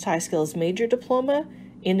Specialist High Skills Major Diploma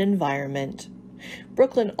in Environment.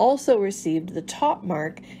 Brooklyn also received the top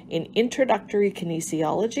mark in Introductory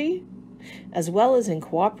Kinesiology, as well as in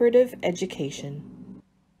Cooperative Education.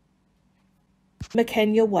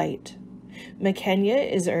 McKenya White.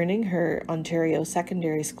 McKenya is earning her Ontario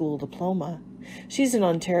Secondary School Diploma. She's an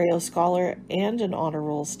Ontario Scholar and an Honor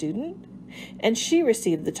Roll student, and she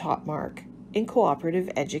received the top mark in Cooperative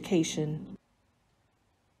Education.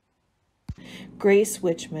 Grace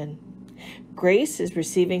Witchman. Grace is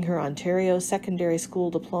receiving her Ontario Secondary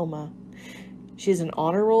School Diploma. She's an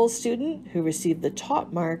Honor Roll student who received the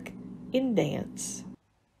top mark in Dance.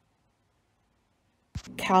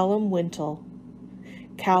 Callum Wintle.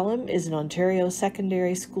 Callum is an Ontario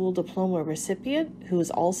Secondary School Diploma recipient who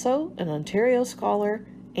is also an Ontario Scholar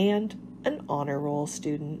and an Honor Roll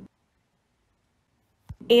student.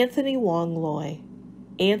 Anthony Wong Loy.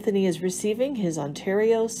 Anthony is receiving his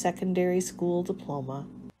Ontario Secondary School Diploma.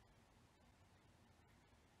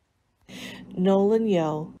 Nolan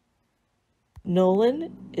Yo.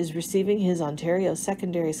 Nolan is receiving his Ontario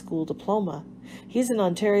Secondary School Diploma. He's an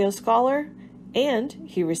Ontario Scholar, and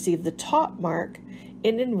he received the top mark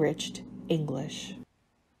in Enriched English.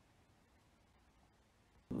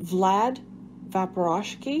 Vlad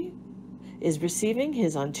Vaporoshki is receiving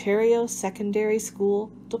his Ontario Secondary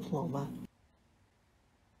School Diploma.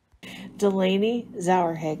 Delaney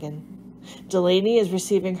Zauerhagen. Delaney is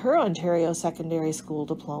receiving her Ontario Secondary School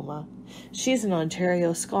Diploma. She's an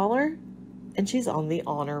Ontario Scholar, and she's on the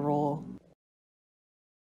honor roll.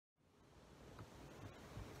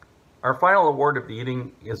 Our final award of the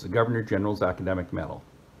evening is the Governor General's Academic Medal.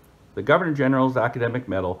 The Governor General's Academic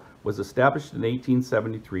Medal was established in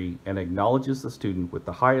 1873 and acknowledges the student with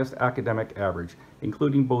the highest academic average,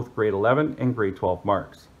 including both grade 11 and grade 12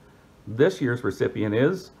 marks. This year's recipient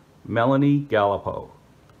is Melanie Gallipo.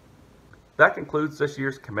 That concludes this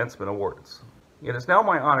year's Commencement Awards. It is now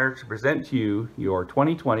my honor to present to you your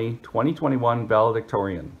 2020-2021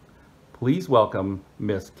 valedictorian. Please welcome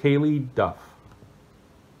Miss Kaylee Duff.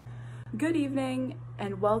 Good evening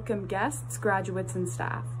and welcome guests, graduates, and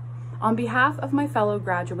staff. On behalf of my fellow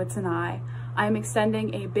graduates and I am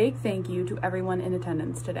extending a big thank you to everyone in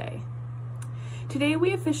attendance today. Today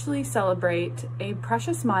we officially celebrate a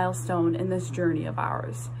precious milestone in this journey of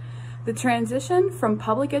ours, the transition from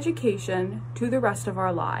public education to the rest of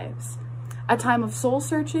our lives, a time of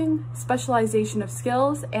soul-searching, specialization of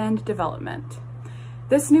skills, and development.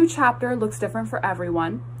 This new chapter looks different for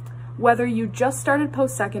everyone. Whether you just started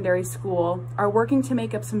post-secondary school, are working to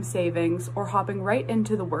make up some savings, or hopping right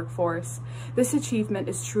into the workforce, this achievement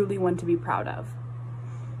is truly one to be proud of.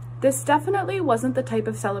 This definitely wasn't the type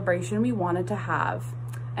of celebration we wanted to have,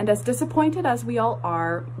 And as disappointed as we all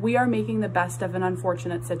are, we are making the best of an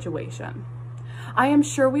unfortunate situation. I am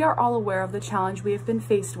sure we are all aware of the challenge we have been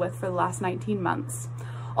faced with for the last 19 months.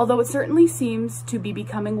 Although it certainly seems to be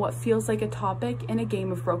becoming what feels like a topic in a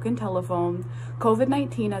game of broken telephone,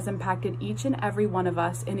 COVID-19 has impacted each and every one of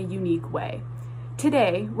us in a unique way.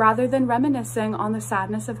 Today, rather than reminiscing on the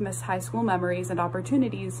sadness of missed high school memories and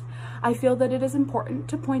opportunities, I feel that it is important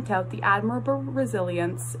to point out the admirable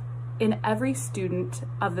resilience in every student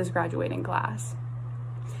of this graduating class.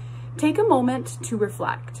 Take a moment to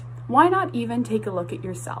reflect. Why not even take a look at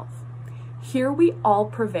yourself? Here we all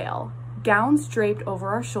prevail, gowns draped over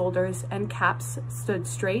our shoulders and caps stood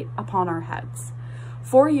straight upon our heads.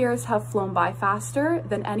 4 years have flown by faster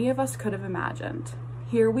than any of us could have imagined.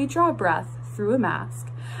 Here we draw breath through a mask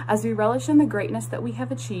as we relish in the greatness that we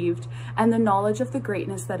have achieved and the knowledge of the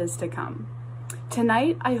greatness that is to come.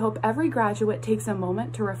 Tonight, I hope every graduate takes a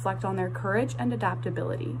moment to reflect on their courage and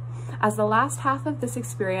adaptability, as the last half of this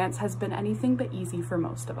experience has been anything but easy for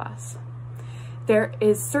most of us. There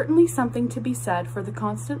is certainly something to be said for the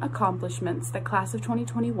constant accomplishments that Class of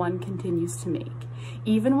 2021 continues to make,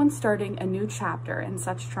 even when starting a new chapter in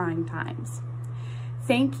such trying times.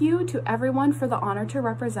 Thank you to everyone for the honor to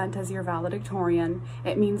represent as your valedictorian.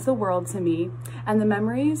 It means the world to me, and the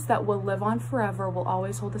memories that will live on forever will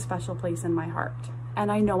always hold a special place in my heart.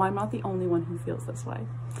 And I know I'm not the only one who feels this way.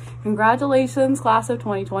 Congratulations, Class of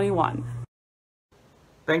 2021.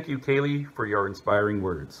 Thank you, Kaylee, for your inspiring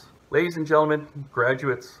words. Ladies and gentlemen,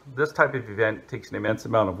 graduates, this type of event takes an immense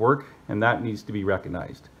amount of work, and that needs to be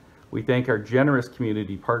recognized. We thank our generous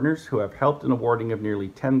community partners who have helped in awarding of nearly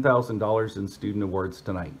 $10,000 in student awards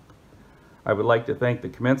tonight. I would like to thank the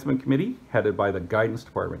Commencement Committee, headed by the Guidance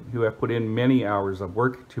Department, who have put in many hours of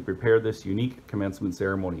work to prepare this unique commencement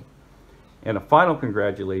ceremony. And a final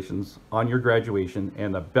congratulations on your graduation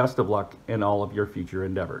and the best of luck in all of your future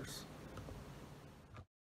endeavors.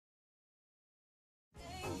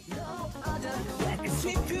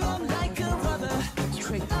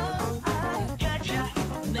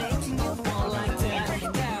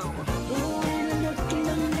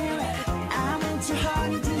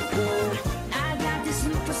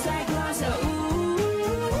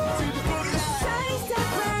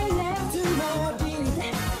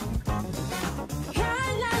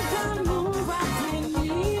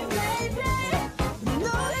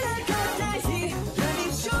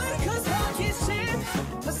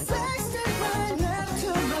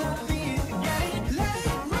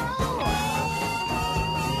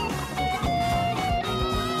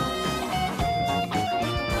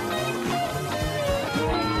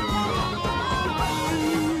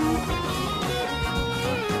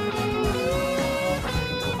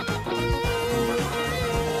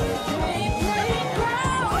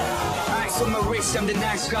 I'm the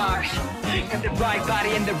nice guy, got the right body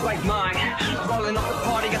and the right mind, rolling up the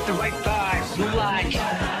party, got the right vibes, no lie,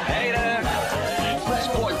 haters.